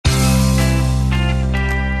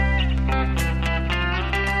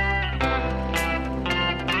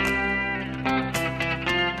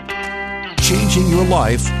changing your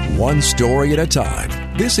life one story at a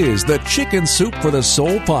time. This is the Chicken Soup for the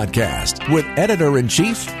Soul podcast with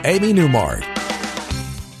Editor-in-Chief Amy Newmark.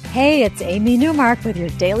 Hey, it's Amy Newmark with your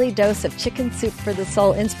daily dose of Chicken Soup for the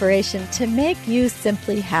Soul inspiration to make you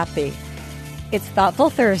simply happy. It's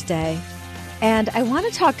Thoughtful Thursday, and I want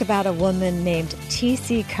to talk about a woman named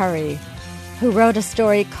T.C. Curry, who wrote a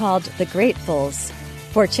story called The Gratefuls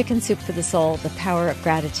for Chicken Soup for the Soul, The Power of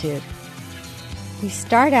Gratitude. We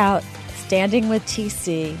start out standing with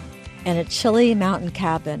T.C. in a chilly mountain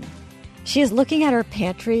cabin. She is looking at her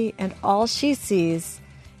pantry, and all she sees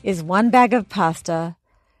is one bag of pasta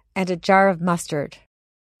and a jar of mustard.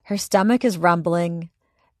 Her stomach is rumbling,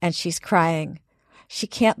 and she's crying. She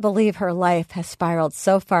can't believe her life has spiraled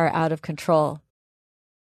so far out of control.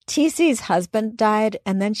 TC's husband died,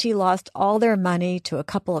 and then she lost all their money to a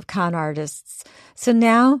couple of con artists. So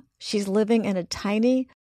now she's living in a tiny,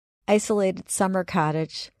 isolated summer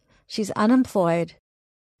cottage. She's unemployed,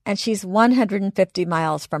 and she's 150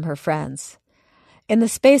 miles from her friends. In the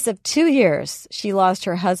space of 2 years, she lost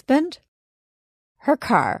her husband, her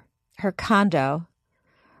car, her condo,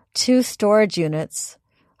 2 storage units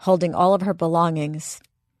holding all of her belongings,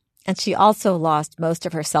 and she also lost most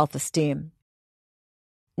of her self-esteem.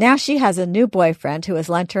 Now she has a new boyfriend who has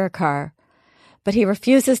lent her a car, but he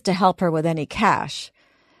refuses to help her with any cash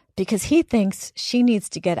because he thinks she needs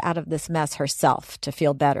to get out of this mess herself to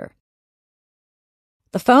feel better.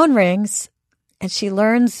 The phone rings, and she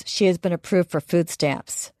learns she has been approved for food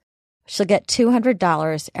stamps. She'll get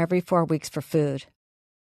 $200 every 4 weeks for food.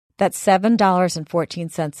 That's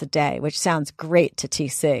 $7.14 a day, which sounds great to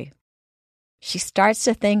TC. She starts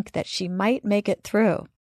to think that she might make it through.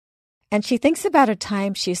 And she thinks about a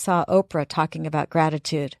time she saw Oprah talking about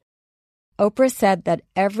gratitude. Oprah said that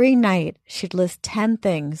every night she'd list 10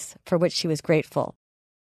 things for which she was grateful.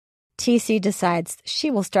 TC decides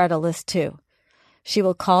she will start a list too. She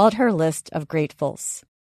will call it her list of gratefuls.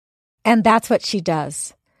 And that's what she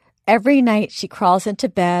does. Every night she crawls into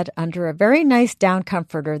bed under a very nice down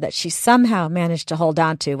comforter that she somehow managed to hold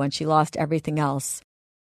on to when she lost everything else.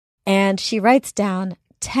 And she writes down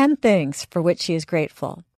 10 things for which she is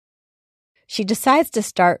grateful. She decides to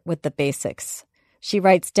start with the basics. She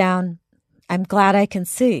writes down, I'm glad I can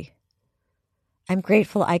see. I'm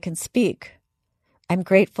grateful I can speak. I'm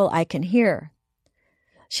grateful I can hear.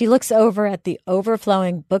 She looks over at the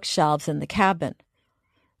overflowing bookshelves in the cabin.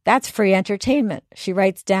 That's free entertainment. She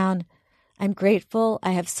writes down, I'm grateful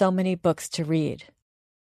I have so many books to read.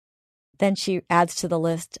 Then she adds to the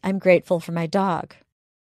list, I'm grateful for my dog.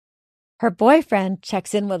 Her boyfriend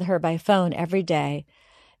checks in with her by phone every day,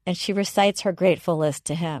 and she recites her grateful list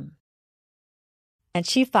to him. And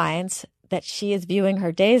she finds that she is viewing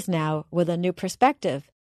her days now with a new perspective,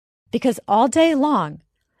 because all day long,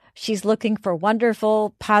 she's looking for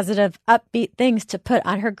wonderful, positive, upbeat things to put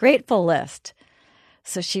on her grateful list.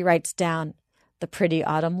 So she writes down the pretty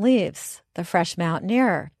autumn leaves, the fresh mountain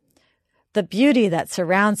air, the beauty that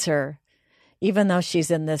surrounds her, even though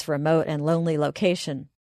she's in this remote and lonely location.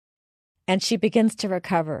 And she begins to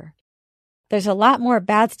recover. There's a lot more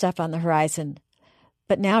bad stuff on the horizon,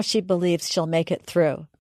 but now she believes she'll make it through.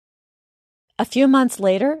 A few months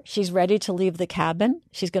later, she's ready to leave the cabin.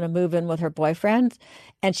 She's going to move in with her boyfriend,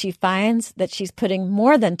 and she finds that she's putting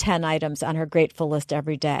more than 10 items on her grateful list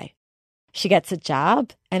every day. She gets a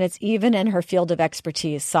job, and it's even in her field of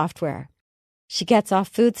expertise, software. She gets off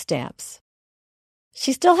food stamps.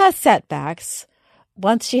 She still has setbacks.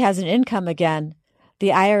 Once she has an income again, the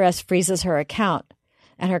IRS freezes her account,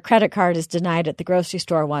 and her credit card is denied at the grocery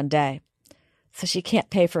store one day. So she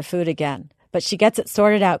can't pay for food again. But she gets it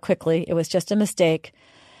sorted out quickly. It was just a mistake.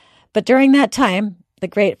 But during that time, the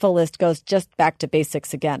grateful list goes just back to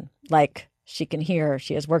basics again, like she can hear,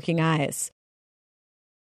 she has working eyes.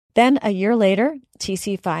 Then a year later,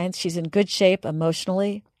 TC finds she's in good shape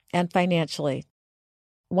emotionally and financially.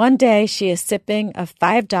 One day, she is sipping a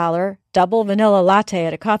 $5 double vanilla latte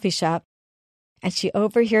at a coffee shop, and she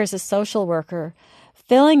overhears a social worker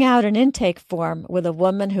filling out an intake form with a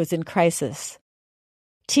woman who's in crisis.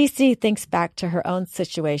 TC thinks back to her own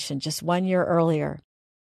situation just 1 year earlier,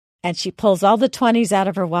 and she pulls all the 20s out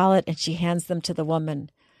of her wallet and she hands them to the woman.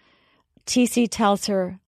 TC tells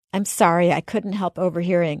her, I'm sorry, I couldn't help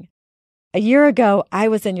overhearing. A year ago, I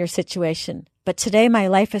was in your situation, but today my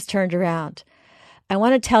life has turned around. I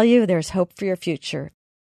want to tell you there's hope for your future.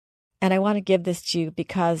 And I want to give this to you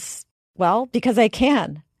because I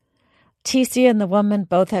can. TC and the woman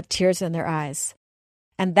both have tears in their eyes.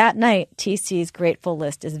 And that night, TC's grateful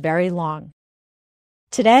list is very long.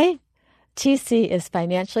 Today, TC is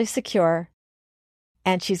financially secure,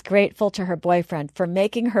 and she's grateful to her boyfriend for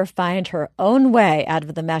making her find her own way out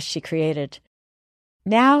of the mess she created.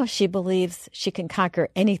 Now she believes she can conquer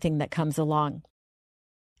anything that comes along.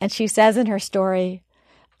 And she says in her story,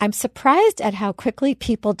 "I'm surprised at how quickly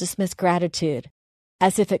people dismiss gratitude,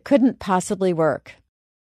 as if it couldn't possibly work."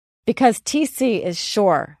 Because TC is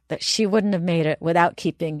sure that she wouldn't have made it without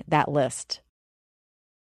keeping that list.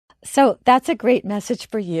 So that's a great message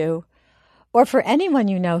for you, or for anyone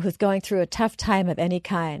you know who's going through a tough time of any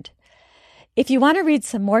kind. If you want to read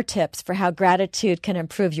some more tips for how gratitude can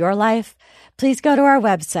improve your life, please go to our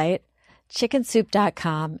website,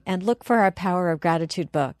 chickensoup.com, and look for our Power of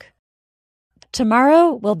Gratitude book.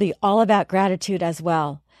 Tomorrow will be all about gratitude as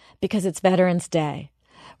well, because it's Veterans Day.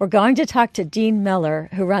 We're going to talk to Dean Miller,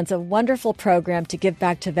 who runs a wonderful program to give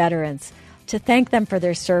back to veterans, to thank them for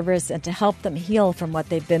their service and to help them heal from what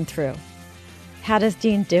they've been through. How does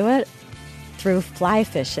Dean do it? Through fly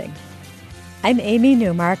fishing. I'm Amy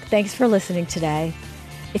Newmark. Thanks for listening today.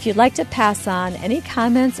 If you'd like to pass on any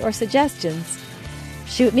comments or suggestions,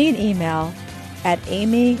 shoot me an email at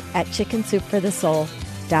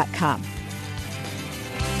amy@chickensoupforthesoul.com.